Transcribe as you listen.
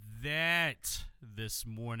that this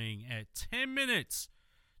morning at 10 minutes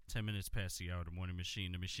past the hour of the morning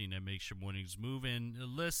machine, the machine that makes your mornings move. And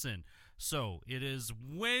listen, so it is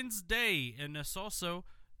Wednesday, and that's also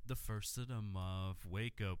the first of the month.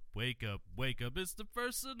 Wake up, wake up, wake up. It's the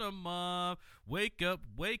first of the month. Wake up,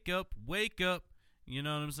 wake up, wake up. You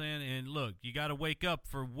know what I'm saying? And look, you got to wake up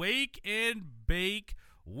for Wake and Bake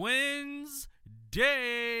Wednesday.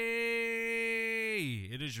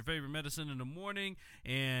 It is your favorite medicine in the morning,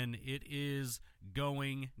 and it is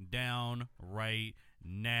going down right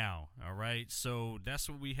now. All right, so that's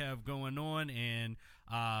what we have going on. And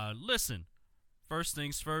listen, first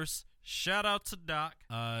things first, shout out to Doc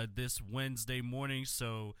this Wednesday morning.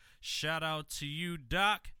 So shout out to you,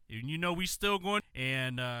 Doc. And you know we still going.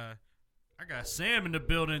 And I got Sam in the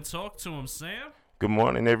building. Talk to him, Sam. Good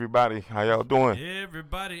morning, everybody. How y'all doing?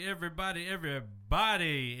 Everybody. And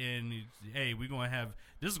hey, we're going to have,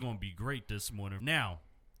 this is going to be great this morning. Now,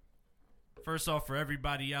 first off, for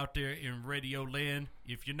everybody out there in Radio Land,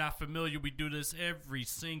 if you're not familiar, we do this every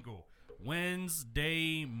single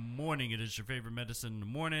Wednesday morning. It is your favorite medicine in the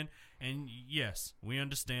morning. And yes, we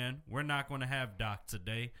understand we're not going to have Doc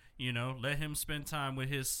today. You know, let him spend time with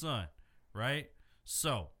his son, right?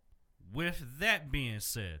 So, with that being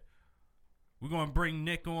said, we're going to bring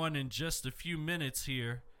Nick on in just a few minutes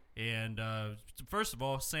here. And first of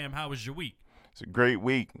all, Sam, how was your week? It's a great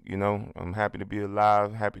week. You know, I'm happy to be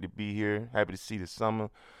alive, happy to be here, happy to see the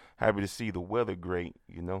summer, happy to see the weather great,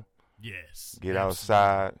 you know. Yes. Get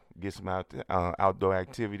outside, get some outdoor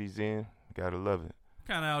activities in. Gotta love it. What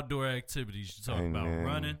kind of outdoor activities you talking about?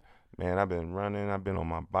 Running? Man, I've been running. I've been on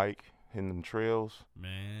my bike, hitting them trails.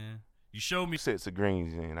 Man, you showed me sets of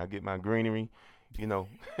greens in. I get my greenery, you know,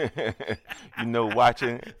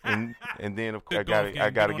 watching, and then of course I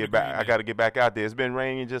gotta get back. I gotta get back out there. It's been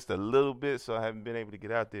raining just a little bit, so I haven't been able to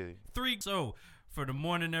get out there. So for the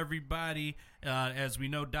morning, everybody, as we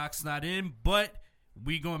know, Doc's not in, but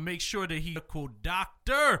we gonna make sure that he's a cool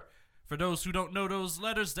doctor. For those who don't know those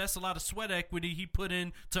letters, that's a lot of sweat equity he put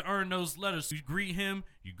in to earn those letters. You greet him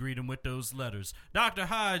with those letters. Dr.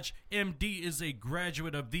 Hodge, MD, is a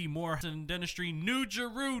graduate of the Morrison Dentistry, New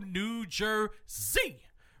Jersey.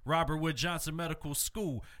 Robert Wood Johnson Medical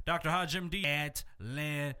School. Dr. Hodge, MD,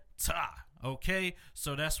 Atlanta. Okay?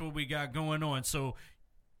 So that's what we got going on. So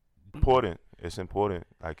important. It's important.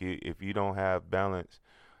 Like if you don't have balance,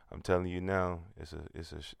 I'm telling you now, it's a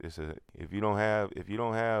if you don't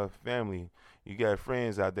have family, you got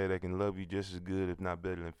friends out there that can love you just as good, if not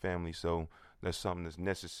better than family. So that's something that's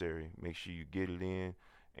necessary. Make sure you get it in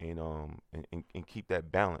and keep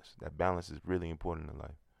that balance. That balance is really important in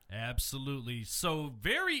life. Absolutely. So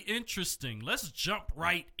very interesting. Let's jump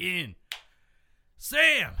right in.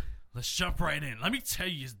 Sam, let's jump right in. Let me tell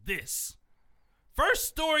you this. First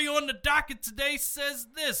story on the docket today says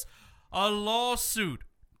this: a lawsuit.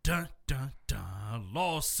 Dun, dun, dun,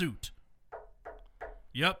 lawsuit.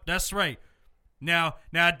 Yep, that's right. Now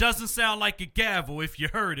it doesn't sound like a gavel if you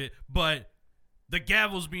heard it, but the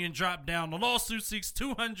gavel's being dropped down. The lawsuit seeks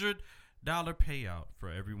 $200 payout for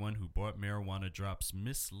everyone who bought marijuana drops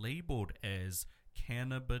mislabeled as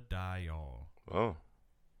cannabidiol. Oh.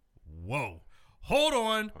 Whoa. Hold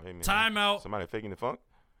on. Time out. Somebody faking the funk?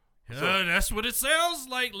 That's what it sounds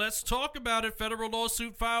like. Let's talk about it. Federal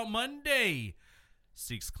lawsuit filed Monday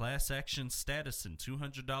seeks class action status and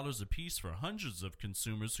 $200 apiece for hundreds of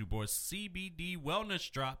consumers who bought CBD wellness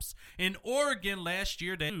drops in Oregon last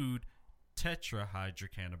year that include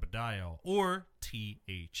tetrahydrocannabidiol, or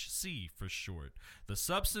THC for short, the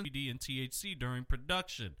substance CBD and THC during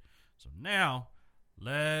production. So now,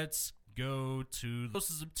 let's go to the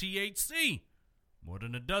doses of THC. More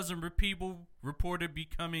than a dozen people reported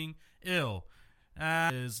becoming ill.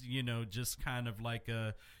 Is, just kind of like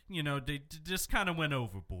they just kind of went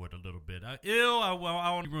overboard a little bit. I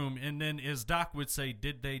on the room, and then as Doc would say,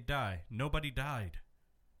 did they die? Nobody died.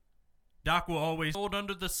 Doc will always hold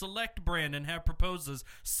under the Select brand and have proposed a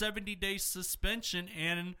 70-day suspension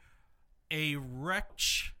and a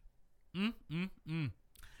wretch. I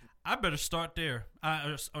better start there,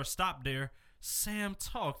 or stop there. Sam,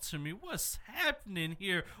 talk to me. What's happening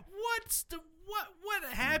here? What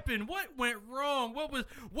happened? What went wrong?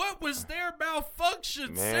 What was their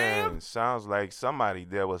malfunction, Sam? Man, sounds like somebody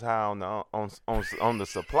there was high on the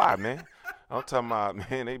supply, man. I'm talking about,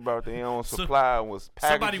 man, they brought their own supply and was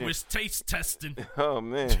packaging. Somebody was taste testing. Oh,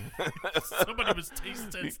 man. Somebody was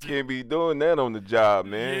taste testing. You can't be doing that on the job,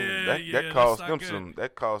 man. Yeah, that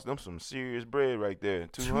cost them some serious bread right there.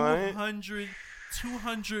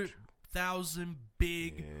 200,000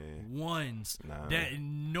 big ones that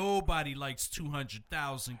nobody likes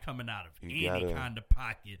 200,000 coming out of any kind of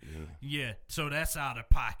pocket. Yeah, so that's out of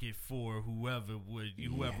pocket for whoever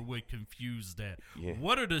would confuse that. Yeah.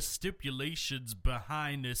 What are the stipulations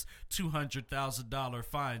behind this $200,000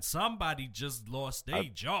 fine? Somebody just lost their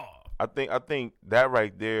job. I think that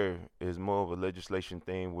right there is more of a legislation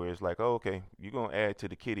thing where it's like, oh, okay, you're gonna add to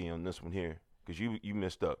the kitty on this one here. Because you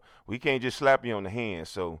messed up. We can't just slap you on the hand,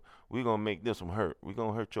 so we're going to make this one hurt. We're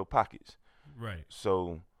going to hurt your pockets. Right.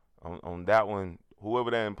 So on that one,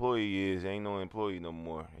 whoever that employee is, ain't no employee no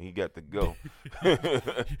more. He got to go.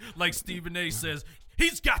 Like Stephen A. says,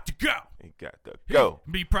 he's got to go. He got to go.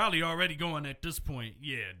 Be probably already going at this point.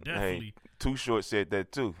 Yeah, definitely. Hey, Too Short said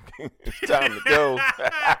that too. It's time to go.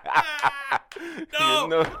 No, you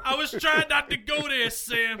know? I was trying not to go there,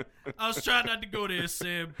 Sam.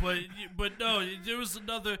 But no, there was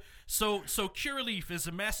another. So Curaleaf is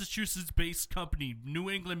a Massachusetts-based company, New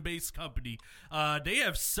England-based company. They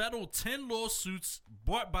have settled 10 lawsuits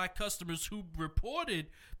brought by customers who reported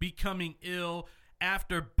becoming ill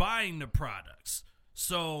after buying the products.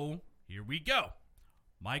 So here we go.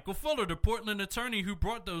 Michael Fuller, the Portland attorney who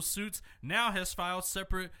brought those suits, now has filed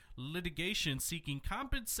separate litigation seeking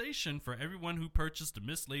compensation for everyone who purchased the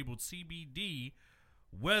mislabeled CBD,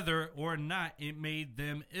 whether or not it made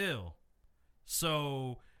them ill.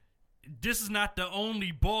 So this is not the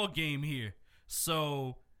only ball game here.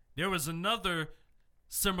 So there was another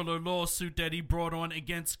similar lawsuit that he brought on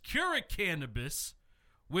against Cura Cannabis,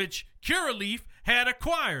 which Curaleaf had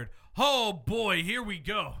acquired. Oh boy, here we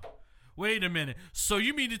go. Wait a minute. So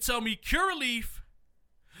you mean to tell me Curaleaf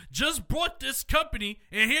just bought this company,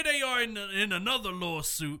 and here they are in another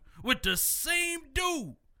lawsuit with the same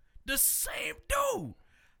dude? The same dude.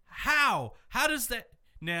 How? How does that?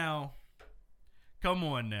 Now, come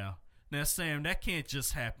on now. Now, Sam, that can't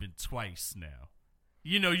just happen twice now.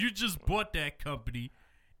 You know, you just bought that company,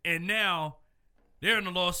 and now they're in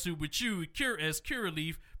a lawsuit with you as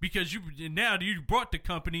Curaleaf because you brought the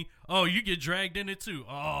company. Oh, you get dragged in it too.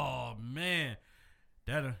 Oh man,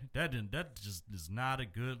 that just is not a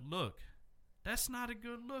good look. That's not a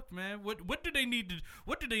good look, man. What do they need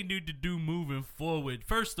to do moving forward?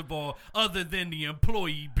 First of all, other than the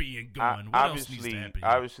employee being gone, what else needs to happen?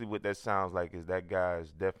 Obviously, what that sounds like is that guy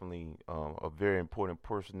is definitely a very important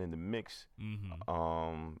person in the mix.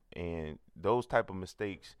 Mm-hmm. And those type of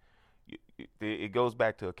mistakes, it goes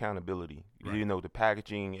back to accountability. Right. You know, the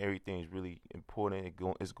packaging, everything is really important.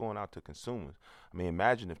 It's going out to consumers. I mean,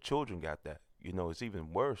 imagine if children got that. You know, it's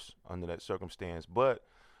even worse under that circumstance. But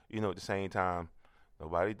you know, at the same time,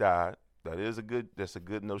 nobody died. That's a good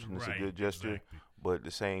notion. It's a good gesture. Exactly. But at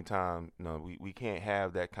the same time, no, we can't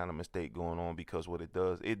have that kind of mistake going on because what it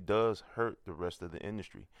does hurt the rest of the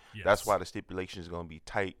industry. Yes. That's why the stipulation is going to be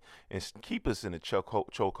tight and keep us in a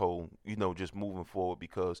chokehold, you know, just moving forward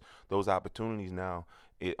because those opportunities now,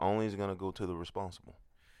 it only is going to go to the responsible.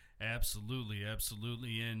 Absolutely.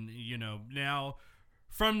 And, you know, now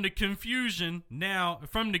from the confusion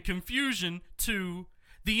to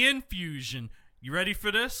the infusion. You ready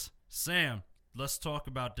for this? Sam, let's talk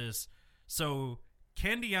about this. So,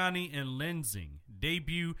 Candiani and Lenzing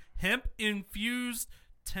debut hemp-infused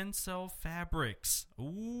tensile fabrics.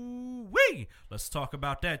 Ooh-wee! Let's talk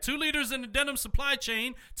about that. 2 leaders in the denim supply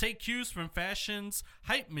chain take cues from fashion's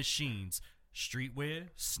hype machines, streetwear,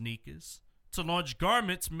 sneakers, to launch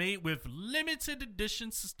garments made with limited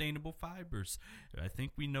edition sustainable fibers. I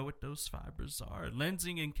think we know what those fibers are.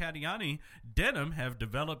 Lenzing and Candiani Denim have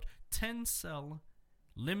developed Tencel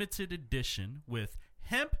limited edition with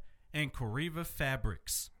hemp and Corriva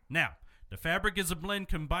fabrics. Now, the fabric is a blend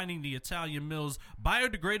combining the Italian mill's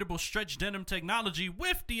biodegradable stretch denim technology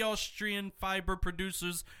with the Austrian fiber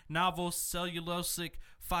producer's novel cellulosic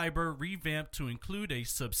fiber revamped to include a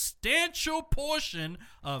substantial portion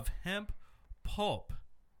of hemp pulp.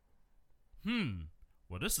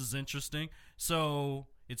 Well, this is interesting. So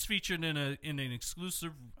it's featured in an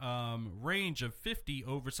exclusive range of 50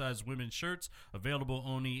 oversized women's shirts available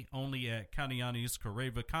only at Candiani's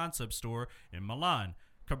Corriva concept store in Milan,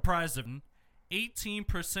 comprised of 18%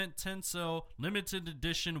 Tencel limited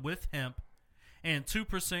edition with hemp and 2%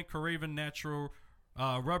 Corriva natural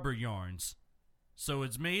rubber yarns. So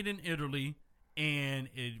it's made in Italy, and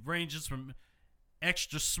it ranges from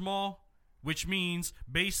extra small, which means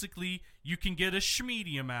basically you can get a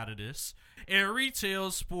schmedium out of this. It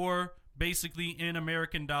retails for basically in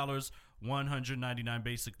American dollars $199,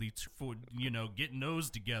 basically for getting those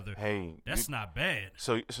together. Hey, that's not bad.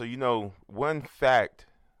 So you know, one fact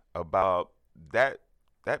about that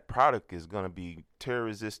product is going to be tear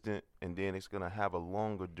resistant, and then it's going to have a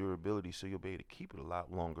longer durability, so you'll be able to keep it a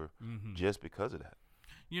lot longer just because of that.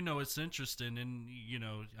 it's interesting. And,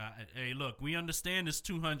 hey, look, we understand it's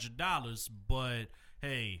 $200, but,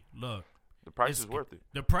 hey, look. The price is worth it.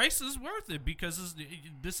 The price is worth it because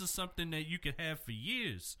this is something that you could have for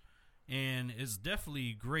years. And it's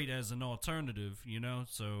definitely great as an alternative,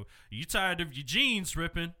 So you tired of your jeans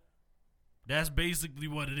ripping? That's basically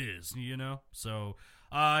what it is, So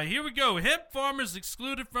here we go. Hemp farmers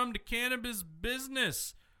excluded from the cannabis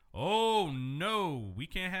business. Oh, no. We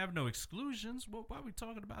can't have no exclusions. Well, why are we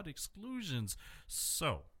talking about exclusions?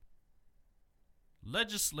 So,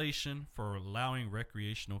 legislation for allowing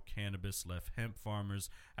recreational cannabis left hemp farmers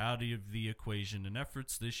out of the equation, and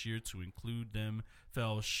efforts this year to include them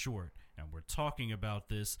fell short. And we're talking about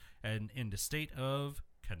this in the state of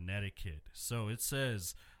Connecticut. So it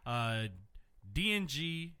says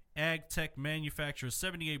D&G Ag Tech manufactures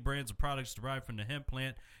 78 brands of products derived from the hemp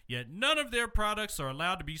plant, yet none of their products are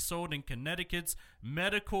allowed to be sold in Connecticut's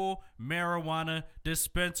medical marijuana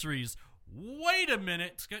dispensaries. Wait a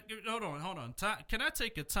minute. Hold on. Can I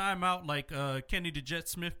take a time out like Kenny the Jet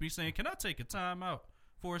Smith be saying? Can I take a time out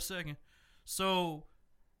for a second? So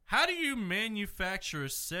how do you manufacture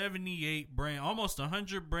 78 almost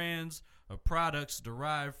 100 brands of products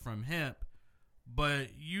derived from hemp, but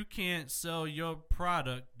you can't sell your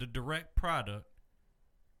product, the direct product,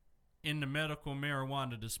 in the medical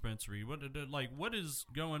marijuana dispensary? What is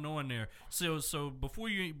going on there? So before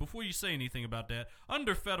you say anything about that,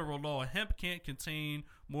 under federal law, hemp can't contain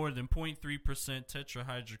more than 0.3%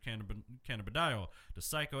 tetrahydrocannabidiol, the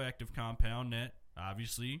psychoactive compound that,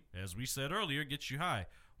 obviously, as we said earlier, gets you high.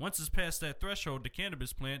 Once it's past that threshold, the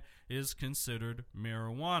cannabis plant is considered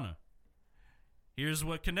marijuana. Here's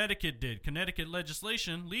what Connecticut did. Connecticut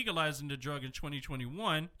legislation legalizing the drug in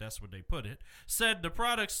 2021, that's where they put it, said the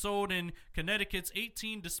products sold in Connecticut's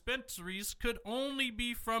 18 dispensaries could only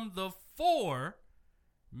be from the 4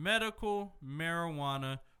 medical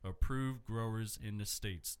marijuana approved growers in the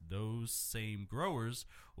states. Those same growers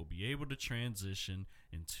will be able to transition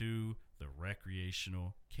into the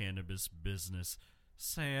recreational cannabis business.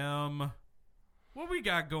 Sam, what we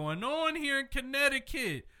got going on here in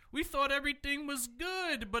Connecticut? We thought everything was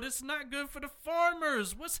good, but it's not good for the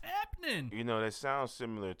farmers. What's happening? That sounds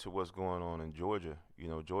similar to what's going on in Georgia.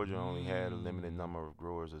 Georgia only had a limited number of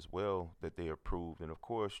growers as well that they approved. And, of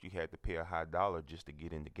course, you had to pay a high dollar just to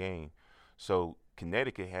get in the game. So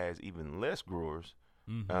Connecticut has even less growers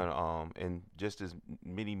and just as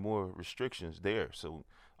many more restrictions there. So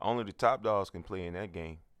only the top dogs can play in that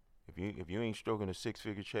game. If you ain't stroking a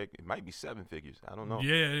 6-figure check, it might be 7 figures. I don't know.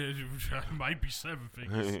 Yeah, it might be 7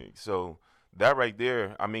 figures. So that right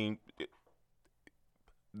there, I mean,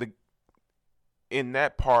 in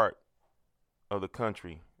that part of the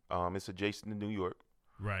country, it's adjacent to New York,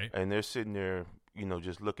 right? And they're sitting there,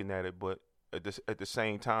 just looking at it. But at the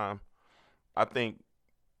same time, I think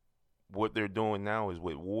what they're doing now is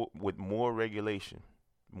with more regulation,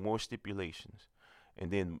 more stipulations, and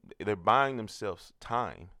then they're buying themselves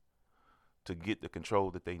time to get the control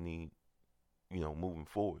that they need, moving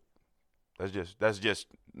forward. That's just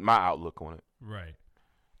my outlook on it. Right.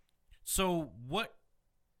 So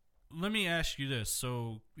let me ask you this.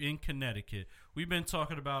 So in Connecticut, we've been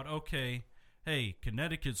talking about, okay, hey,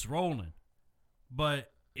 Connecticut's rolling,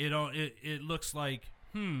 but it looks like,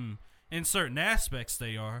 in certain aspects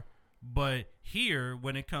they are, but here,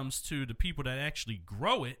 when it comes to the people that actually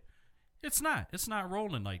grow it, it's not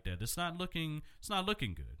rolling like that. It's not looking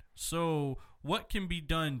good. So what can be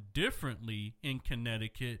done differently in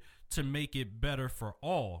Connecticut to make it better for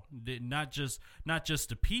all? Not just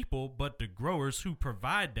the people, but the growers who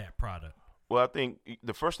provide that product. Well, I think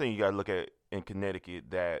the first thing you got to look at in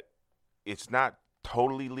Connecticut, that it's not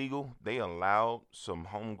totally legal. They allow some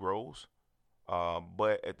home grows,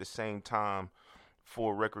 but at the same time,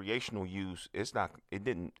 for recreational use, it's not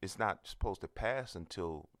supposed to pass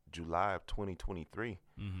until July of 2023.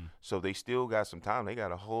 So they still got some time. They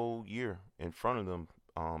got a whole year in front of them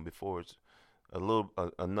before it's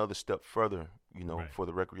another step further, right, for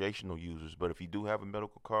the recreational users. But if you do have a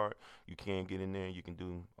medical card, you can get in there. You can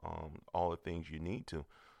do all the things you need to.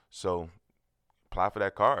 So apply for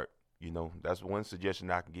that card. That's one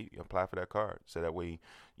suggestion I can give you. Apply for that card, so that way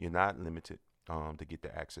you're not limited to get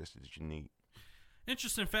the access that you need.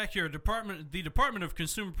 Interesting fact here. The Department of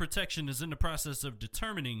Consumer Protection is in the process of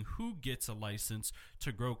determining who gets a license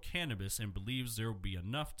to grow cannabis and believes there will be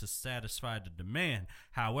enough to satisfy the demand.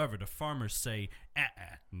 However, the farmers say,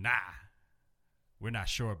 nah, we're not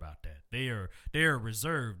sure about that. They are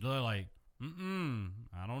reserved. They're like,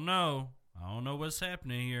 I don't know. I don't know what's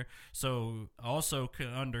happening here. So, also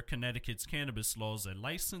under Connecticut's cannabis laws, a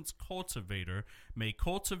licensed cultivator may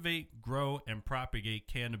cultivate, grow, and propagate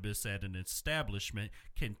cannabis at an establishment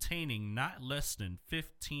containing not less than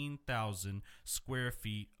 15,000 square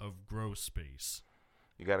feet of grow space.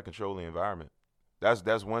 You got to control the environment.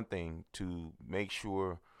 That's one thing, to make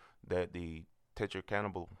sure that the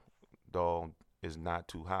tetracannabinol is not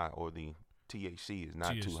too high, or the THC is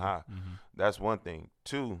not too high. Mm-hmm. That's one thing.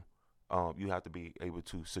 Two, you have to be able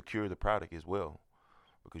to secure the product as well,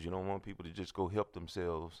 because you don't want people to just go help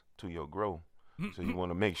themselves to your grow. So you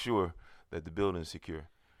want to make sure that the building is secure.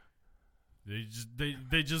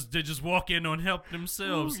 They just walk in on help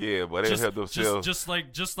themselves. Ooh, yeah, but they help themselves. Just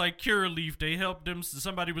like Curaleaf, they helped them.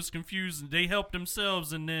 Somebody was confused, and they helped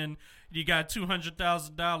themselves, and then you got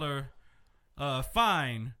 $200,000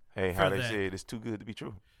 fine. Hey, how they say it's too good to be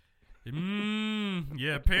true.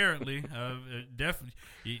 Yeah, apparently. Definitely.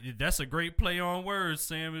 That's a great play on words,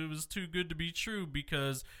 Sam. It was too good to be true,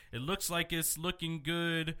 because it looks like it's looking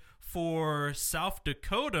good for South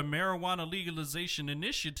Dakota. Marijuana legalization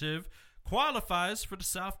initiative qualifies for the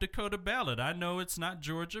South Dakota ballot. I know it's not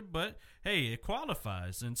Georgia, but hey, it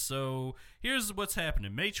qualifies. And so here's what's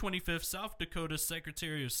happening. May 25th, South Dakota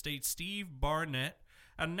Secretary of State Steve Barnett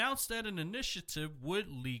announced that an initiative would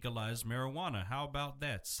legalize marijuana. How about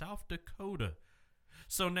that? South Dakota.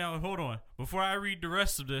 So now, hold on. Before I read the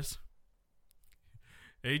rest of this,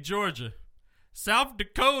 hey, Georgia, South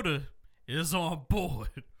Dakota is on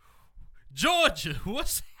board. Georgia,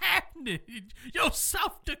 what's happening? Yo,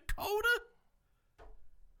 South Dakota?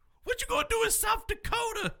 What you gonna do in South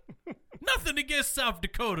Dakota? Nothing against South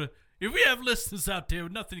Dakota. If we have listeners out there,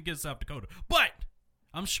 nothing against South Dakota. But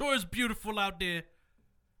I'm sure it's beautiful out there.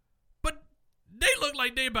 But they look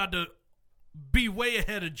like they about to be way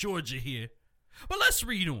ahead of Georgia here. But let's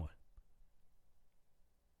read on.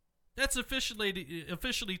 That's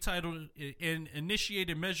officially titled and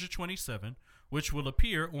initiated Measure 27, which will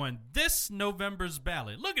appear on this November's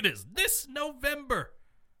ballot. Look at this November.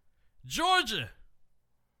 Georgia.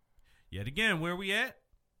 Yet again, where we at?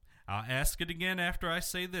 I'll ask it again after I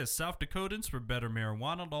say this. South Dakotans for Better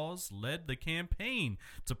Marijuana Laws led the campaign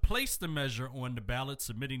to place the measure on the ballot,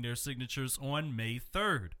 submitting their signatures on May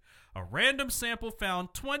 3rd. A random sample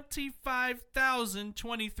found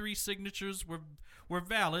 25,023 signatures were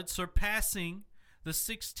valid, surpassing the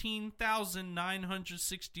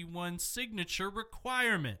 16,961 signature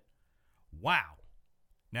requirement. Wow.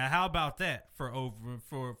 Now, how about that for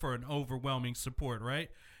an overwhelming support, right?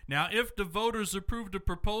 Now, if the voters approve the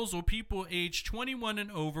proposal, people aged 21 and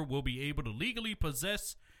over will be able to legally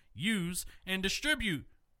possess, use, and distribute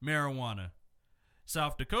marijuana.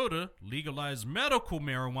 South Dakota legalized medical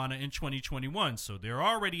marijuana in 2021, so they're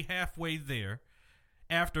already halfway there,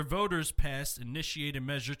 after voters passed initiated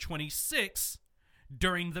Measure 26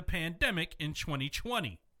 during the pandemic in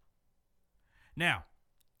 2020. Now,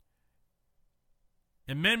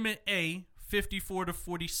 Amendment A, 54 to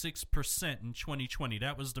 46% in 2020.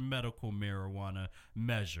 That was the medical marijuana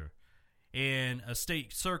measure. And a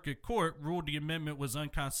state circuit court ruled the amendment was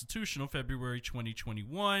unconstitutional February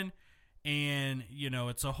 2021. And,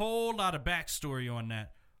 it's a whole lot of backstory on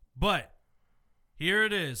that. But here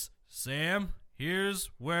it is. Sam,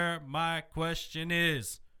 here's where my question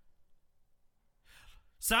is.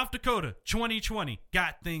 South Dakota, 2020,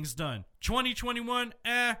 got things done. 2021,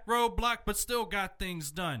 roadblock, but still got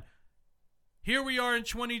things done. Here we are in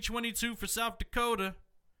 2022 for South Dakota,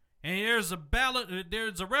 and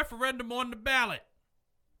there's a referendum on the ballot.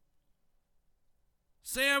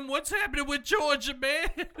 Sam, what's happening with Georgia,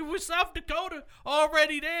 man? With South Dakota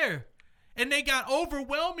already there. And they got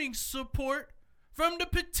overwhelming support from the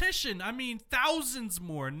petition. I mean, thousands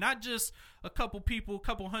more, not just a couple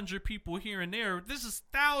hundred people here and there. This is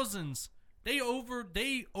thousands. They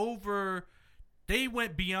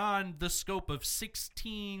went beyond the scope of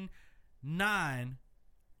 16.9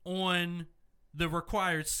 on the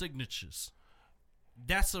required signatures.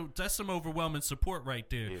 That's some overwhelming support right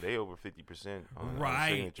there. Yeah, they over 50% on right,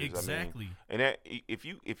 signatures. exactly. I mean, and that,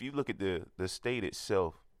 if you look at the state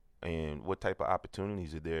itself and what type of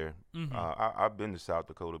opportunities are there, I've been to South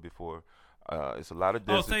Dakota before. It's a lot of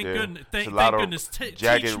desert thank there. goodness. It's a lot of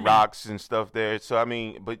jagged rocks and stuff there. So I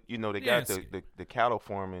mean, but they got the cattle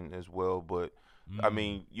farming as well. But I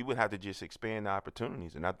mean, you would have to just expand the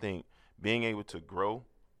opportunities, and I think being able to grow,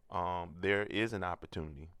 there is an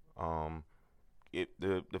opportunity.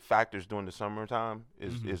 The factors during the summertime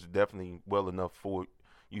is definitely well enough for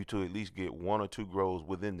you to at least get one or two grows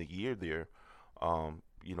within the year there,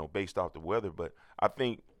 based off the weather. But I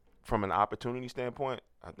think from an opportunity standpoint,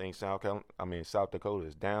 I think South Dakota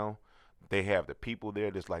is down. They have the people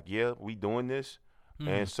there that's like, yeah, we doing this. Mhm.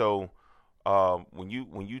 And so when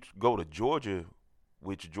you go to Georgia,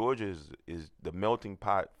 which Georgia is the melting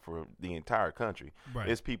pot for the entire country. Right.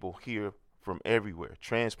 It's people here from everywhere,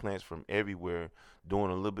 transplants from everywhere, doing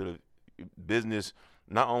a little bit of business,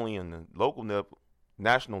 not only in the local level,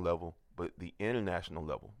 national level, but the international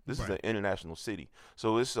level. This is Right. an international city,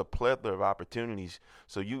 so it's a plethora of opportunities.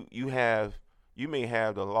 So you may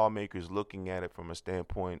have the lawmakers looking at it from a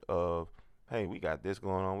standpoint of, hey, we got this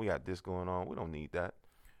going on, we got this going on, we don't need that.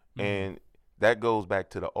 Mhm. And that goes back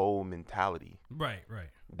to the old mentality Right.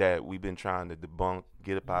 that we've been trying to debunk,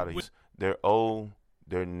 get up out of. They're old,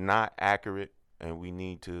 they're not accurate, and we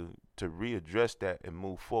need to readdress that and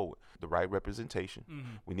move forward. The right representation.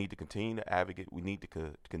 Mhm. We need to continue to advocate. We need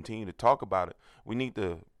to continue to talk about it. We need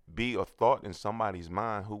to be a thought in somebody's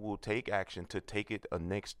mind who will take action to take it a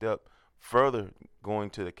next step further, going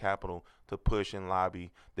to the Capitol to push and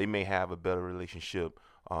lobby. They may have a better relationship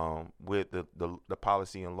with the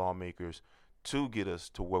policy and lawmakers to get us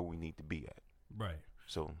to where we need to be at. Right.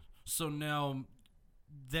 So now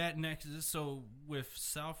that next, so with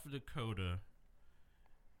South Dakota,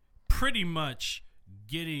 pretty much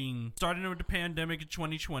starting with the pandemic in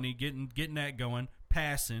 2020, getting that going,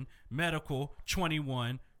 passing medical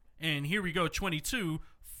 21, and here we go 22,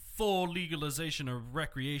 full legalization of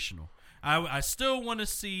recreational. I still want to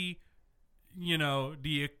see, what's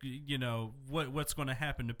going to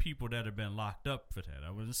happen to people that have been locked up for that.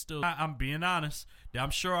 I'm being honest.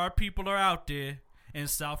 I'm sure our people are out there in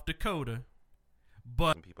South Dakota,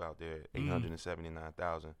 but people out there,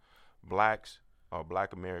 879,000 blacks or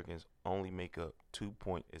Black Americans only make up 2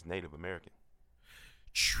 point as Native American.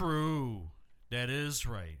 True, that is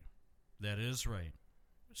right.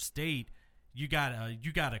 State, you got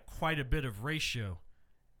a quite a bit of ratio.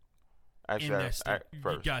 Actually,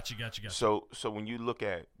 first. Gotcha. So when you look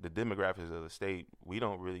at the demographics of the state, we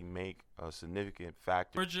don't really make a significant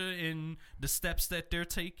factor. Georgia in the steps that they're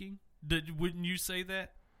taking, wouldn't you say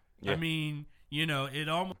that? Yeah. I mean, it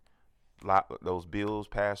almost those bills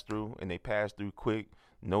pass through, and they pass through quick,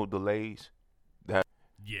 no delays.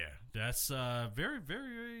 That's very,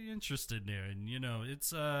 very interesting there, and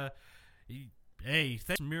it's hey,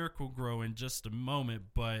 thanks Miracle Grow in just a moment,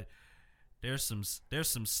 but there's some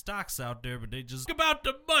stocks out there, but they just about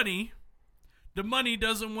the money. The money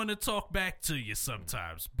doesn't want to talk back to you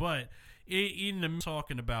sometimes, but in the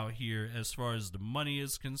talking about here, as far as the money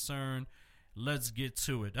is concerned, let's get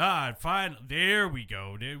to it. Fine. There we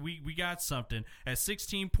go. There we got something at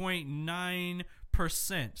 16.9%.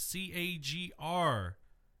 CAGR.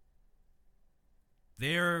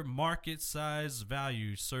 Their market size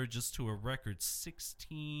value surges to a record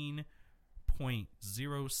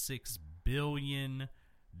 $16.06 billion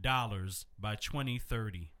by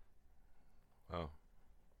 2030. Oh.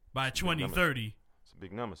 By 2030. It's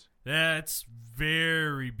big numbers. That's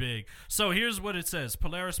very big. So here's what it says.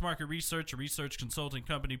 Polaris Market Research, a research consulting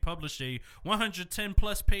company, published a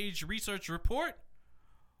 110-plus page research report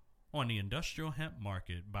on the industrial hemp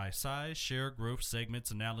market by size, share, growth, segments,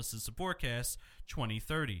 analysis, and forecasts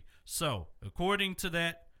 2030. So, according to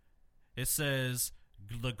that, it says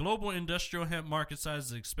the global industrial hemp market size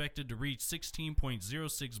is expected to reach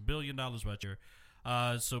 $16.06 billion by year.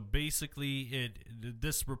 So basically,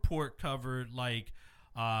 this report covered like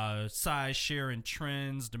size, share, and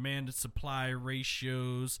trends, demand and supply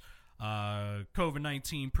ratios,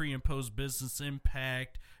 COVID-19 pre and post business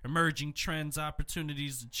impact, emerging trends,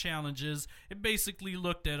 opportunities, and challenges. It basically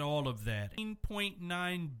looked at all of that.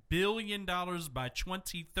 $18.9 billion by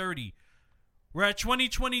 2030. We're at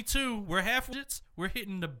 2022. We're we're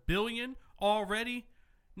hitting the billion already.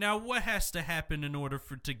 Now, what has to happen in order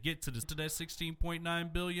to get to that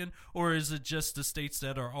 16.9 billion, or is it just the states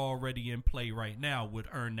that are already in play right now would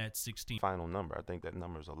earn that 16? Final number. I think that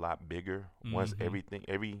number is a lot bigger once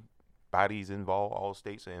everybody's involved. All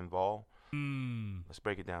states are involved. Let's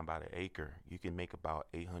break it down by the acre. You can make about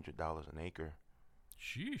 $800 an acre.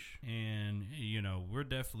 Sheesh. And we're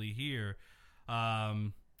definitely here.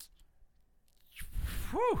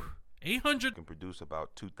 800 can produce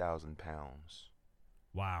about 2,000 pounds.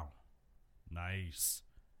 Wow. Nice.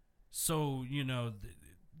 So,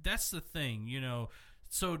 that's the thing,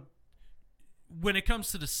 so when it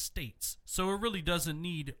comes to the states, so it really doesn't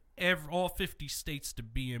need all 50 states to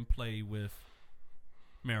be in play with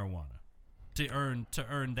marijuana to earn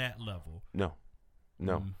that level. No.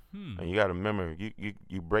 Mm-hmm. And you got to remember,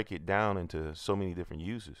 you break it down into so many different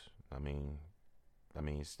uses. I mean,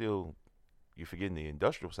 still, you're forgetting the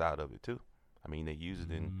industrial side of it too. I mean, they use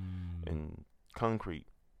it in concrete.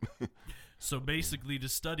 So basically, the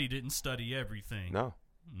study didn't study everything. No,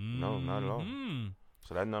 not at all.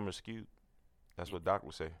 So that number's skewed. That's what Doc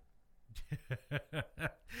would say.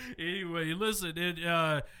 Anyway, listen,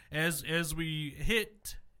 as we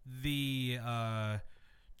hit the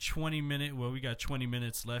 20-minute, well, we got 20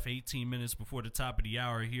 minutes left, 18 minutes before the top of the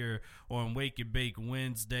hour here on Wake and Bake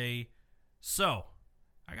Wednesday. So,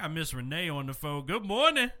 I got Miss Renee on the phone. Good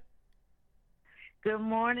morning. Good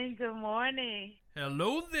morning. Good morning.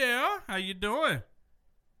 Hello there. How you doing?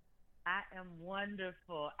 I am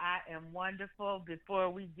wonderful. Before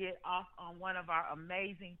we get off on one of our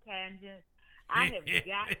amazing tangents, I have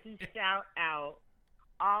got to shout out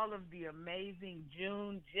all of the amazing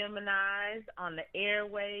June Geminis on the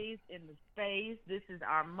airways, in the space. This is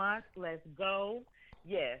our month. Let's go.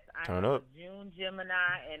 Yes, I am a June Gemini,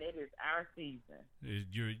 and it is our season.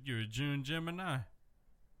 You're a June Gemini?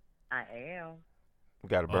 I am. We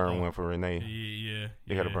got to burn one for Renee. Yeah.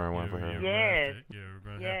 You got to burn one for her. Yes.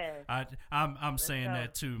 Yes. I'm saying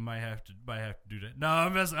that too. Might have to do that. No,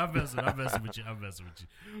 I'm messing with you.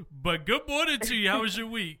 But good morning to you. How was your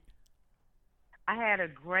week? I had a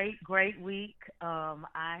great week.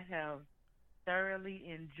 I have thoroughly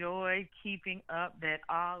enjoyed keeping up that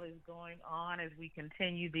all is going on as we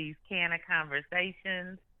continue these can of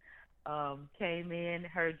conversations. Came in,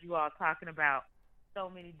 heard you all talking about so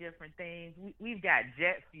many different things. We've got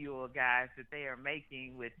jet fuel, guys, that they are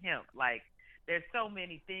making with hemp. Like, there's so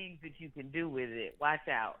many things that you can do with it. Watch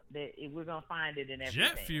out. We're going to find it in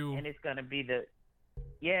everything. Jet fuel? And it's going to be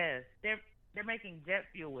yes, they're making jet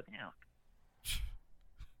fuel with hemp.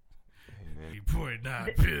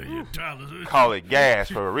 $8.9 billion. Call it gas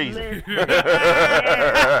for a reason.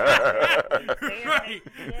 Right.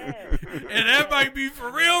 Yes. And that might be for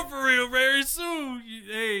real very soon.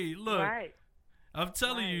 Hey, look. Right. I'm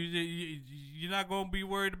telling you, you're not gonna be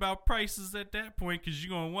worried about prices at that point because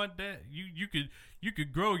you're gonna want that. You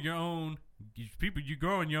could grow your own. People, you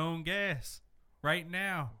growing your own gas right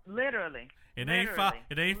now. Literally. It ain't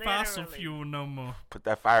fossil fuel no more. Put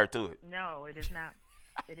that fire to it. No, it is not.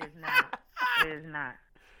 It is not. It is not.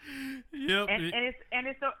 Yep. And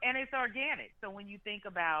it's organic. So when you think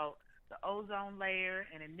about the ozone layer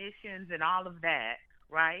and emissions and all of that,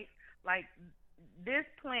 right? Like, this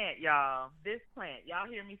plant, y'all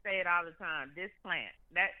hear me say it all the time. This plant,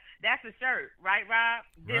 that's a shirt, right, Rob?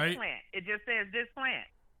 This plant. It just says this plant.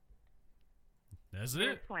 That's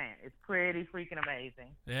this it. plant. It's pretty freaking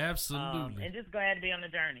amazing. Absolutely. And just glad to be on the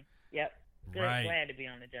journey. Yep. Right. Glad to be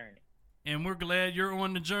on the journey. And we're glad you're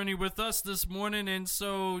on the journey with us this morning. And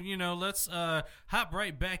so, let's hop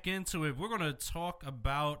right back into it. We're going to talk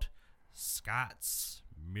about Scott's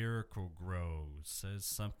Miracle Grow. It says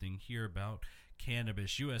something here about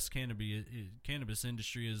cannabis. U.S. cannabis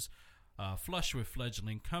industry is flush with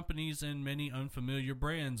fledgling companies and many unfamiliar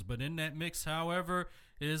brands. But in that mix, however,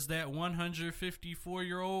 is that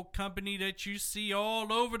 154-year-old company that you see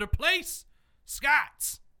all over the place,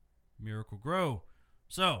 Scott's Miracle Grow.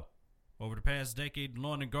 So, over the past decade, the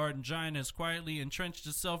lawn and garden giant has quietly entrenched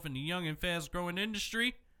itself in the young and fast-growing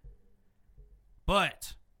industry.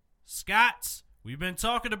 But Scott's, we've been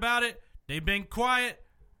talking about it. They've been quiet,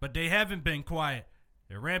 but they haven't been quiet.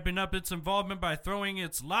 They're ramping up its involvement by throwing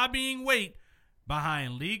its lobbying weight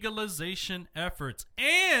behind legalization efforts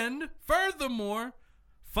and, furthermore,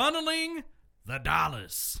 funneling the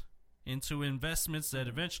dollars into investments that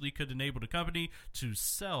eventually could enable the company to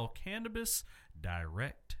sell cannabis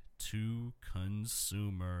direct to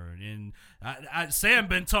consumer. And Sam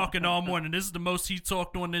been talking all morning. This is the most he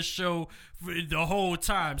talked on this show for the whole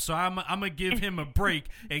time. So I'm gonna give him a break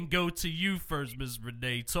and go to you first, Ms.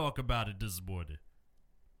 Renee. Talk about it this morning.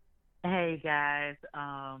 Hey guys,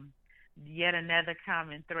 yet another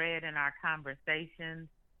common thread in our conversations: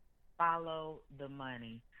 follow the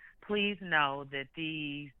money. Please know that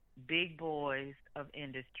these big boys of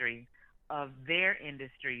industry, of their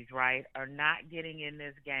industries, right, are not getting in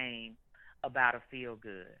this game about a feel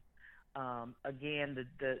good. Again,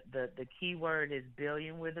 the key word is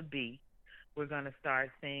billion with a B. We're going to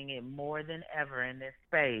start seeing it more than ever in this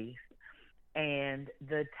space. And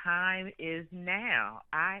the time is now.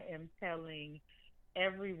 I am telling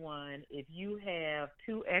everyone, if you have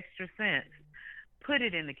 2 extra cents, put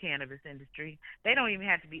it in the cannabis industry. They don't even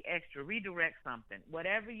have to be extra. Redirect something.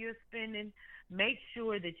 Whatever you're spending, make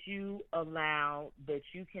sure that you allow that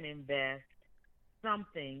you can invest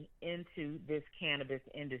something into this cannabis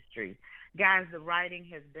industry. Guys, the writing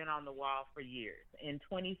has been on the wall for years. In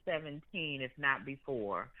 2017, if not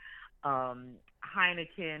before,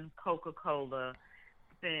 Heineken, Coca-Cola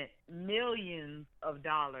spent millions of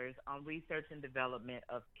dollars on research and development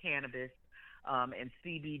of cannabis and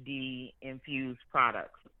CBD-infused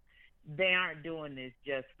products. They aren't doing this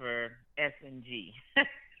just for S&G.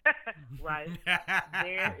 right?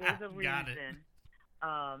 There is a Got it. reason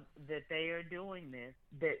that they are doing this.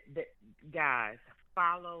 That guys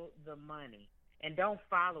follow the money and don't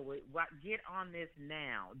follow it. Get on this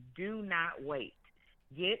now. Do not wait.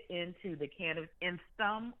 Get into the cannabis in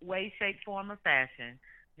some way, shape, form, or fashion.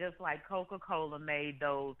 Just like Coca-Cola made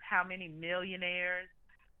those how many millionaires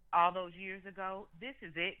all those years ago. This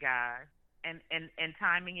is it, guys. And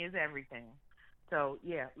timing is everything. So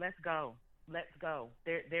yeah, let's go. Let's go.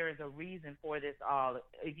 There is a reason for this all.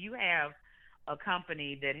 If you have a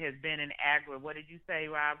company that has been in agri, what did you say,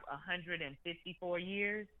 Rob? 154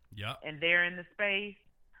 years, Yep. and they're in the space.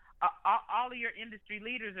 All of your industry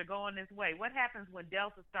leaders are going this way. What happens when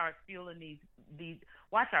Delta starts fueling these?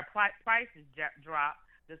 Watch our prices drop.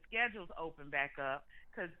 The schedules open back up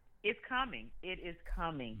because it's coming. It is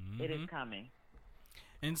coming. Mm-hmm. It is coming.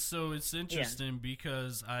 And so it's interesting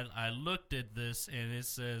because I looked at this and it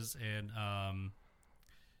says, and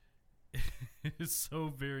it's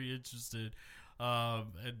so very interesting.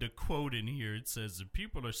 The quote in here, it says, if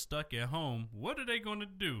people are stuck at home, what are they going to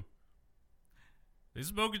do? They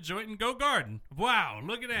smoke a joint and go garden. Wow,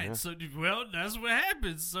 look at that. Yeah. So, well, that's what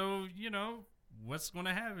happens. So, what's going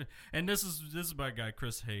to happen? And this is my guy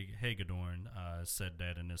Chris Hagedorn said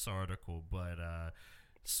that in this article. But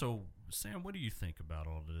so Sam, what do you think about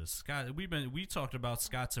all of this? Scott, we talked about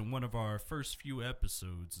Scott's in one of our first few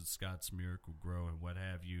episodes of Scott's Miracle Grow and what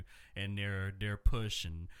have you, and their push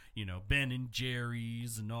and Ben and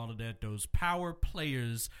Jerry's and all of that. Those power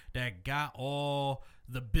players that got all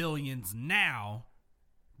the billions now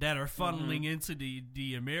that are funneling into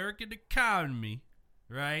the American economy,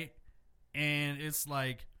 right? And it's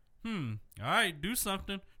like, all right, do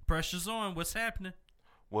something. Pressure's on. What's happening?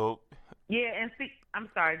 Well, yeah, and see, I'm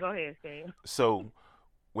sorry. Go ahead, Sam. so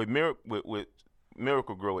with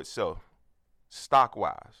Miracle Grow itself, stock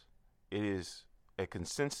wise, it is a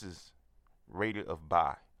consensus rated of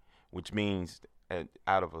buy, which means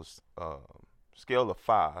out of a scale of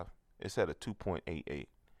 5, it's at a 2.88,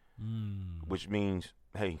 which means,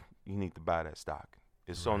 hey, you need to buy that stock.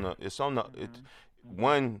 It's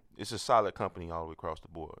Right. It's a solid company all the way across the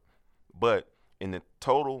board, but in the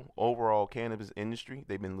total overall cannabis industry,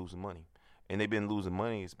 they've been losing money, and they've been losing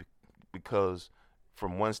money is because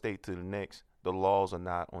from one state to the next, the laws are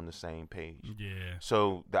not on the same page. Yeah.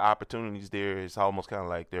 So the opportunities there is almost kind of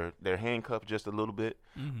like they're handcuffed just a little bit,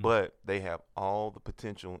 but they have all the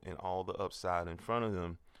potential and all the upside in front of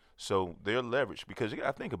them. So they're leveraged because you got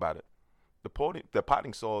to think about it. The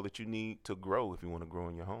potting soil that you need to grow if you want to grow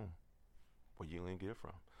in your home, where you gonna get it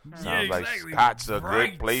from? Sounds like Scott's a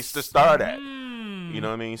good place to start at. You know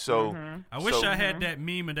what I mean? So I wish I had that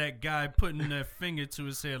meme of that guy putting that finger to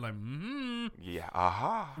his head like, yeah,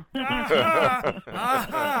 aha.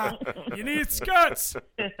 You need Scott's.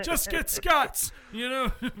 Just get Scott's.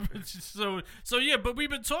 So yeah, but we've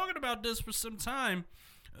been talking about this for some time,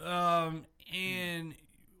 and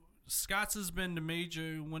Scott's has been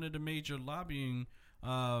one of the major lobbying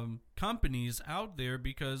companies out there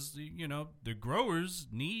because the growers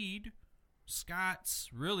need Scott's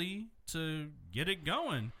really to get it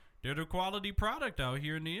going. They're the quality product out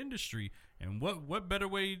here in the industry, and what better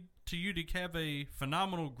way to have a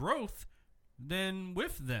phenomenal growth than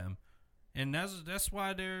with them? And that's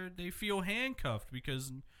why they feel handcuffed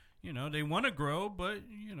because they want to grow, but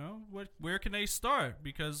where can they start?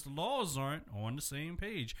 Because the laws aren't on the same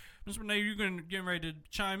page. Ms. Renee, you're getting ready to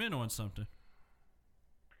chime in on something.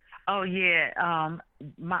 Oh yeah,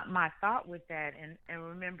 my thought with that, and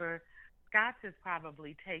remember, Scott's has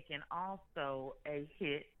probably taken also a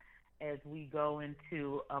hit as we go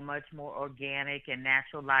into a much more organic and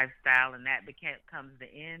natural lifestyle, and that becomes the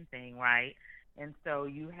end thing, right? And so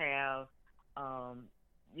you have,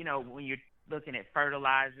 when you're looking at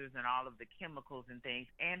fertilizers and all of the chemicals and things,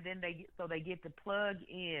 and then they get to plug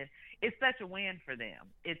in. It's such a win for them.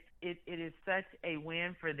 It is such a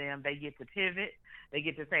win for them. They get to pivot. They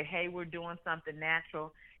get to say, hey, we're doing something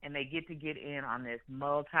natural, and they get to get in on this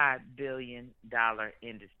multi-billion-dollar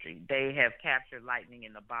industry. They have captured lightning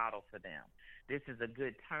in the bottle for them. This is a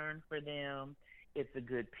good turn for them. It's a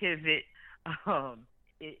good pivot.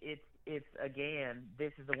 It's again,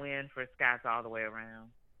 this is a win for Scott's all the way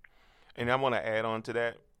around. And I want to add on to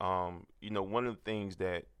that. One of the things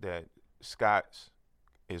that Scott's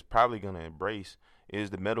is probably going to embrace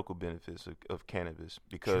is the medical benefits of cannabis,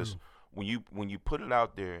 because when you put it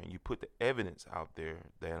out there and you put the evidence out there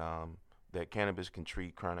that cannabis can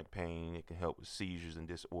treat chronic pain, it can help with seizures and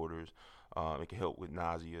disorders, it can help with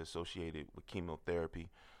nausea associated with chemotherapy.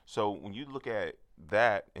 So when you look at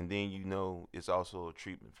that, and then it's also a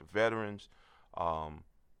treatment for veterans,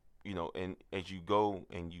 and as you go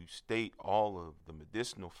and you state all of the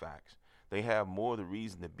medicinal facts, they have more the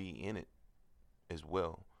reason to be in it as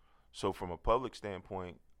well. So from a public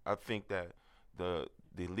standpoint, I think that the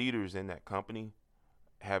leaders in that company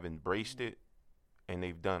have embraced it, and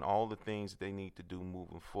they've done all the things that they need to do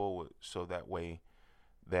moving forward, so that way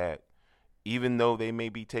that even though they may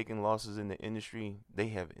be taking losses in the industry, they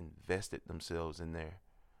have invested themselves in there,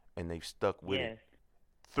 and they've stuck with it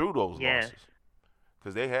through those losses.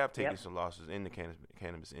 Because they have taken some losses in the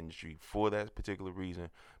cannabis industry for that particular reason,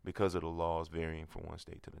 because of the laws varying from one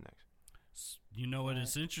state to the next. You know what?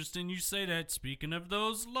 It's interesting you say that. Speaking of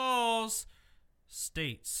those laws,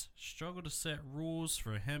 states struggle to set rules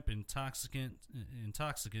for hemp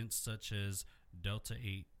intoxicants such as Delta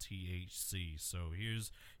 8 THC. So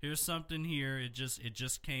here's something here. It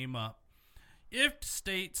just came up. If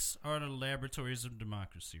states are the laboratories of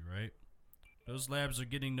democracy, right? Those labs are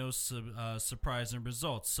getting those surprising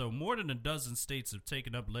results. So more than a dozen states have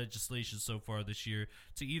taken up legislation so far this year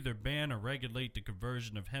to either ban or regulate the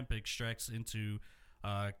conversion of hemp extracts into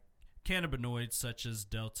cannabinoids such as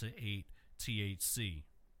Delta 8 THC.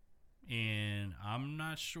 And I'm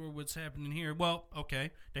not sure what's happening here. Well, okay,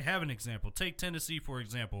 they have an example. Take Tennessee, for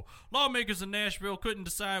example. Lawmakers in Nashville couldn't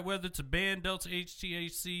decide whether to ban Delta 8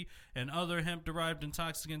 THC and other hemp-derived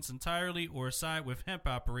intoxicants entirely, or side with hemp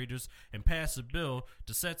operators and pass a bill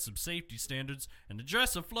to set some safety standards and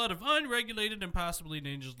address a flood of unregulated and possibly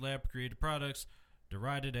dangerous lab-created products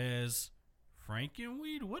derided as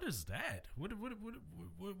Frankenweed. What is that? What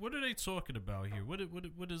are they talking about here?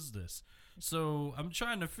 What is this? So I'm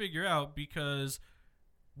trying to figure out, because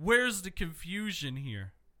where's the confusion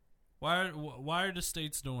here? Why are the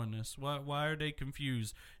states doing this? Why are they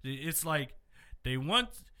confused? It's like they want,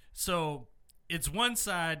 so it's one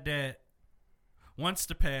side that wants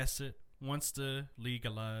to pass it, wants to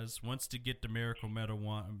legalize, wants to get the medical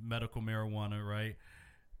marijuana, right?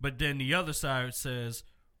 But then the other side says,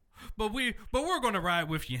 But we're going to ride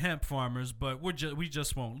with you hemp farmers, but we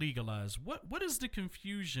just won't legalize. What is the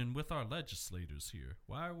confusion with our legislators here?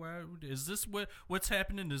 Why is this what's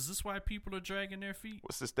happening? Is this why people are dragging their feet?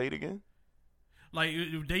 What's the state again? Like,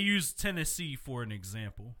 they use Tennessee for an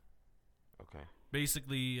example. Okay.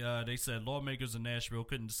 Basically, they said lawmakers in Nashville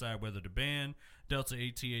couldn't decide whether to ban Delta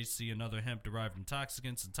 8 THC and other hemp-derived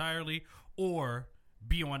intoxicants entirely, or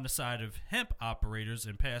be on the side of hemp operators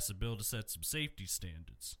and pass a bill to set some safety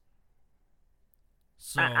standards.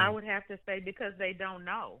 So I would have to say, because they don't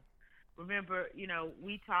know. Remember,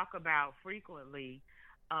 we talk about frequently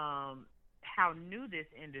how new this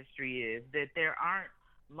industry is, that there aren't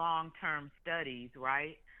long-term studies,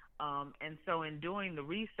 right? And so in doing the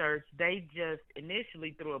research, they just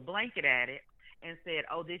initially threw a blanket at it and said,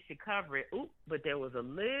 oh, this should cover it. Oop, but there was a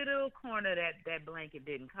little corner that blanket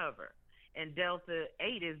didn't cover. And Delta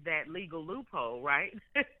 8 is that legal loophole, right?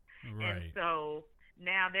 Right. And so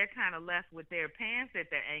now they're kind of left with their pants at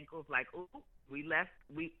their ankles, like, ooh,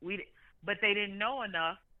 but they didn't know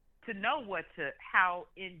enough to know how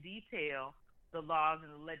in detail the laws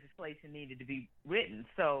and the legislation needed to be written.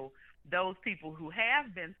 So those people who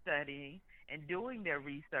have been studying and doing their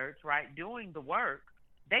research, right, doing the work,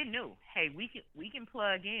 they knew, hey, we can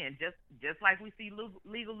plug in just like we see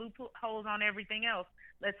legal loopholes on everything else.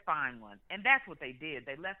 Let's find one, and that's what they did.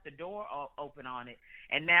 They left the door open on it,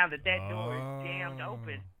 and now that door is jammed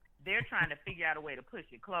open, they're trying to figure out a way to push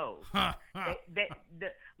it closed.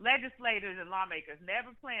 The legislators and lawmakers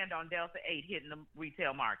never planned on Delta 8 hitting the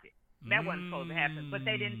retail market. That wasn't supposed to happen, but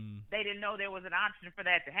they didn't know there was an option for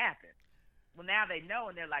that to happen. Well, now they know,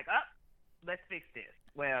 and they're like, let's fix this.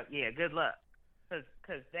 Well, yeah, good luck.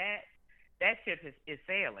 Because that ship is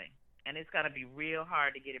sailing, and it's going to be real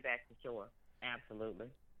hard to get it back to shore. Absolutely.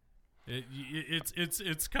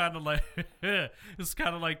 It's kind of like it's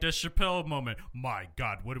kind of like that Chappelle moment. My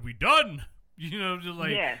God, what have we done?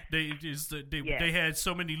 Yes. They had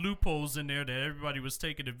so many loopholes in there that everybody was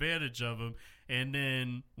taking advantage of them, and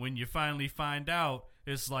then when you finally find out,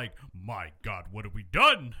 it's like, my God, what have we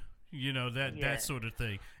done? That sort of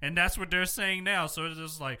thing, and that's what they're saying now. So it's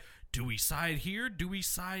just like, do we side here? Do we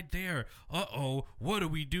side there? What do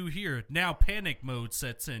we do here? Now panic mode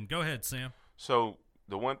sets in. Go ahead, Sam. So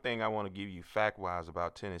the one thing I want to give you fact-wise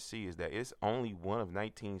about Tennessee is that it's only one of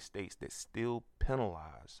 19 states that still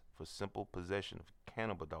penalize for simple possession of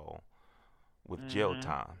cannabidiol with jail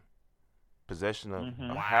time. Possession of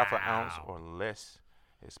a half an ounce or less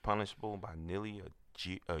is punishable by nearly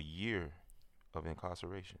a year of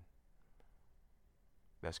incarceration.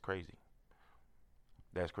 That's crazy.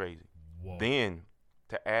 Whoa. Then,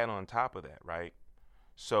 to add on top of that, right?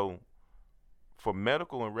 So, for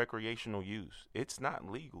medical and recreational use, it's not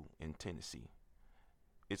legal in Tennessee.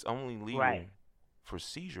 It's only legal Right. for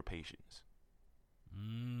seizure patients.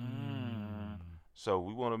 Mm. So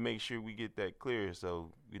we want to make sure we get that clear.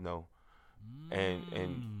 So and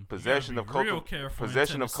You possession gotta of be real careful in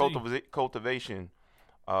Tennessee. cultivation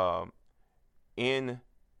in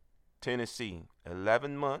Tennessee,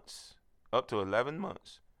 11 months, up to 11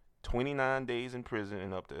 months, 29 days in prison,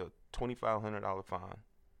 and up to a $2,500 fine.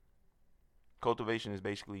 Cultivation is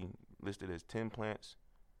basically listed as 10 plants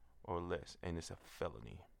or less, and it's a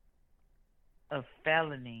felony. A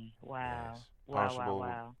felony. Wow. Yes.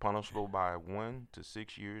 Wow. Punishable by 1 to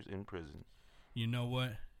 6 years in prison. You know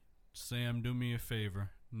what? Sam, do me a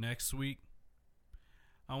favor. Next week,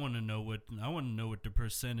 I want to know what the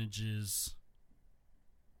percentages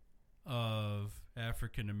of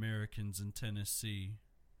African Americans in Tennessee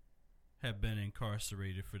have been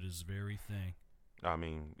incarcerated for this very thing. I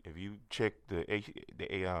mean, if you check the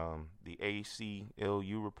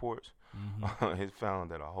ACLU reports, it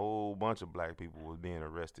found that a whole bunch of black people was being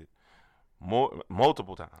arrested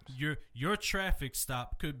multiple times. Your traffic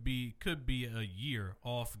stop could be a year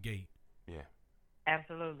off gate. Yeah.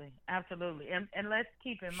 Absolutely. And let's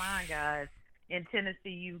keep in mind, guys, in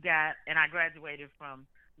Tennessee, you got, and I graduated from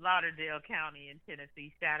Lauderdale County in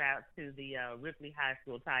Tennessee. Shout out to the Ripley High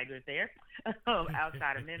School Tigers there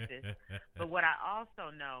outside of Memphis. But what I also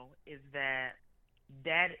know is that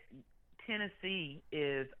Tennessee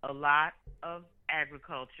is a lot of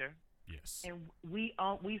agriculture. Yes. And we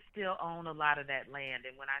still own a lot of that land.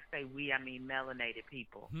 And when I say we, I mean melanated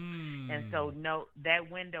people. And so, no, that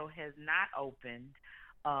window has not opened.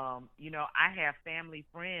 I have family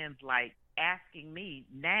friends like asking me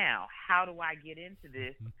now, how do I get into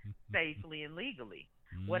this safely and legally?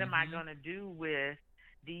 What am I going to do with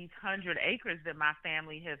these 100 acres that my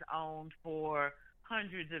family has owned for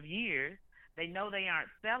hundreds of years? They know they aren't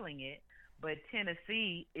selling it, but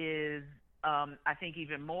Tennessee is, I think,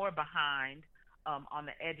 even more behind on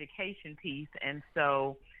the education piece. And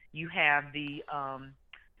so you have the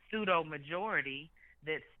pseudo majority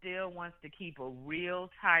that still wants to keep a real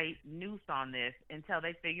tight noose on this until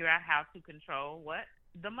they figure out how to control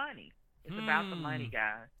the money. It's about the money,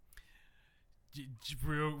 guys.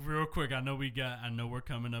 Real quick, I know we're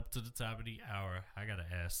coming up to the top of the hour. I gotta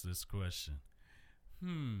ask this question.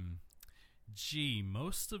 Most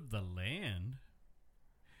of the land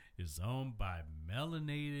is owned by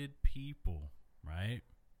melanated people, right?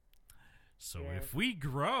 So Yes. if we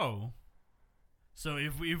grow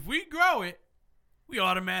it, we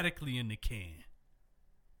automatically in the can.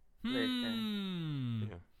 Listen.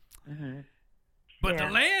 Yeah. Mm-hmm. But the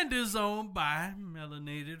land is owned by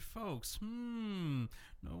melanated folks. No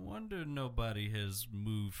wonder nobody has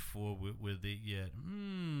moved forward with it yet.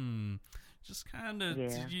 Just kind of,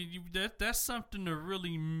 that's something to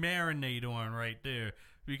really marinate on right there.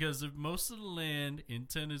 Because if most of the land in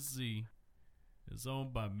Tennessee is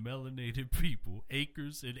owned by melanated people,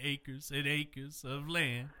 acres and acres and acres of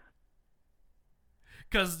land,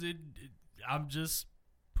 because I'm just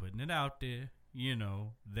putting it out there,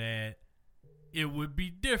 that it would be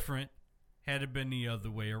different had it been the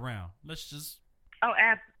other way around. Let's just...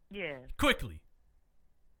 yeah. Quickly.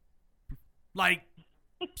 Like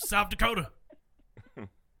South Dakota.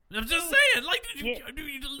 I'm just saying,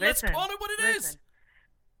 let's call it what it is.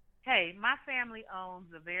 Hey, my family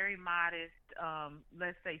owns a very modest,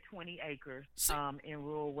 let's say 20 acres in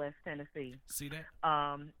rural West Tennessee. See that?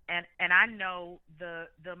 And I know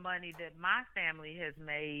the money that my family has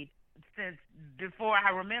made since before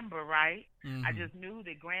I remember, right? I just knew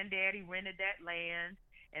that Granddaddy rented that land,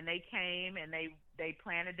 and they came and they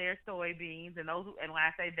planted their soybeans, and when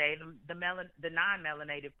I say they, the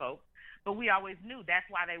non-melanated folks. But we always knew that's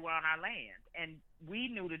why they were on our land. And we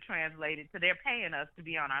knew to translate it to they're paying us to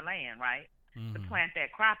be on our land, right? To plant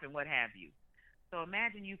that crop and what have you. So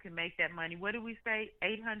imagine you can make that money. What did we say?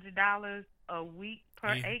 $800 a week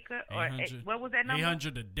per acre? Or what was that number?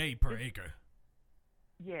 $800 a day per acre.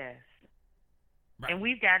 Yes. Right. And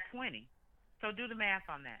we've got 20. So do the math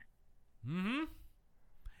on that.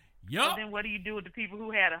 Yup. So then what do you do with the people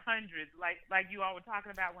who had hundreds, like you all were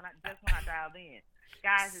talking about when I dialed in?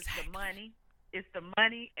 Guys, it's the money,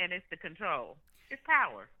 and it's the control. It's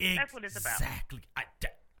power. That's what it's about. Exactly.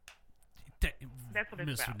 That's what it's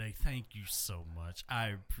Miss about. Renee, thank you so much. I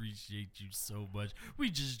appreciate you so much. We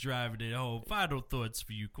just driving it home. Final thoughts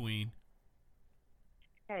for you, Queen.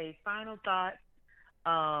 Hey, final thoughts.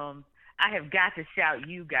 I have got to shout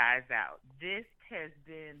you guys out. This has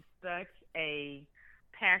been such a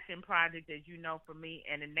passion project, as you know, for me,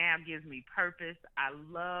 and it now gives me purpose. I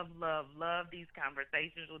love these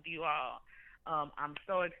conversations with you all. I'm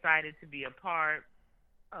so excited to be a part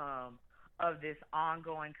of this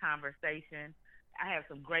ongoing conversation. I have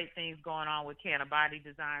some great things going on with Canna Body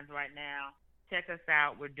Designs right now. Check us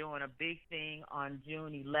out. We're doing a big thing on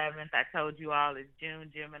June 11th. I told you all it's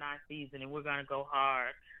June Gemini season, and we're going to go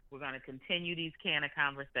hard. We're going to continue these Canna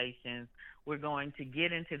conversations. We're going to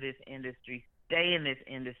get into this industry, stay in this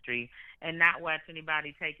industry, and not watch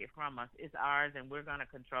anybody take it from us. It's ours, and we're going to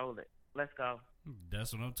control it. Let's go.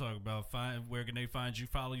 That's what I'm talking about. Where can they find you,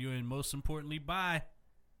 follow you, and most importantly, buy?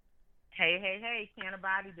 Hey, Canna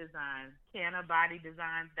Body Designs.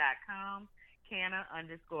 CannaBodyDesigns.com.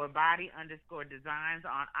 Canna_body_designs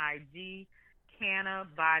on IG. Canna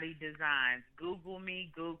Body Designs. Google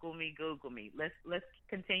me. Let's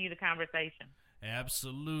continue the conversation.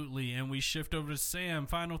 Absolutely. And we shift over to Sam.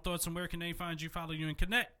 Final thoughts on where can they find you, follow you, and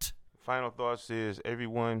connect? Final thoughts is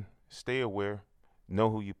everyone stay aware, know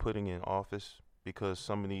who you're putting in office, because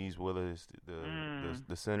some of these, whether it's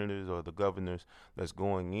the senators or the governors that's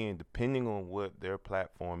going in, depending on what their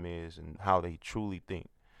platform is and how they truly think,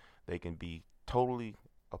 they can be totally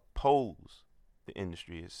oppose the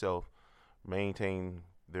industry itself, maintain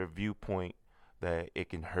their viewpoint that it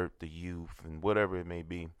can hurt the youth and whatever it may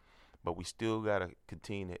be. But we still got to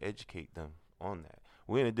continue to educate them on that.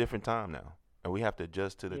 We're in a different time now, and we have to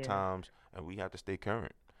adjust to the times, and we have to stay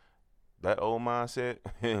current. That old mindset,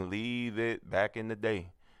 leave it back in the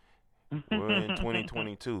day. We're in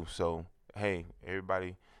 2022, so hey,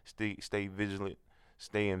 everybody, stay vigilant,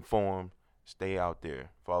 stay informed, stay out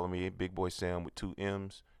there. Follow me, Big Boy Sam with 2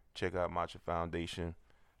 M's. Check out MACHA Foundation.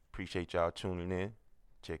 Appreciate y'all tuning in.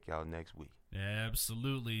 Check y'all next week.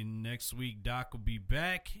 Absolutely. Next week, Doc will be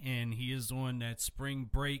back, and he is on that spring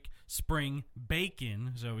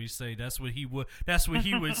bacon. So we say that's what he would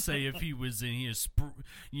say if he was in here.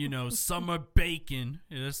 Summer bacon.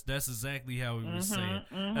 That's exactly how he would say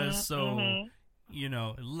it.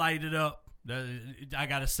 Light it up. I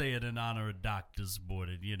gotta say it in honor of Doc this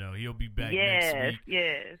morning. He'll be back next week.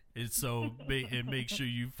 Yes. And so, make sure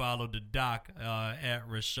you follow the Doc at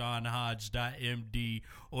RaseanHodge.md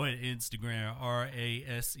or on Instagram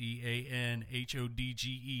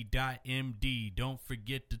RaseanHodge.md. Don't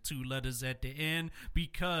forget the 2 letters at the end,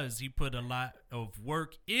 because he put a lot of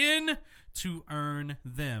work in to earn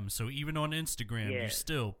them. So even on Instagram, you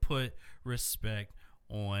still put respect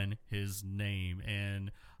on his name.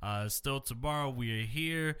 And still tomorrow, we are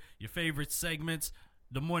here. Your favorite segments.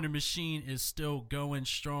 The Morning Machine is still going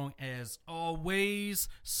strong as always.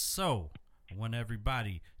 So I want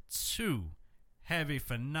everybody to have a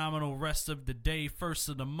phenomenal rest of the day. First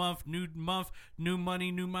of the month, new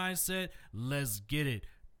money, new mindset. Let's get it.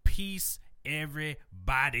 Peace,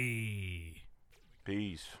 everybody.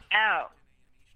 Peace. Out.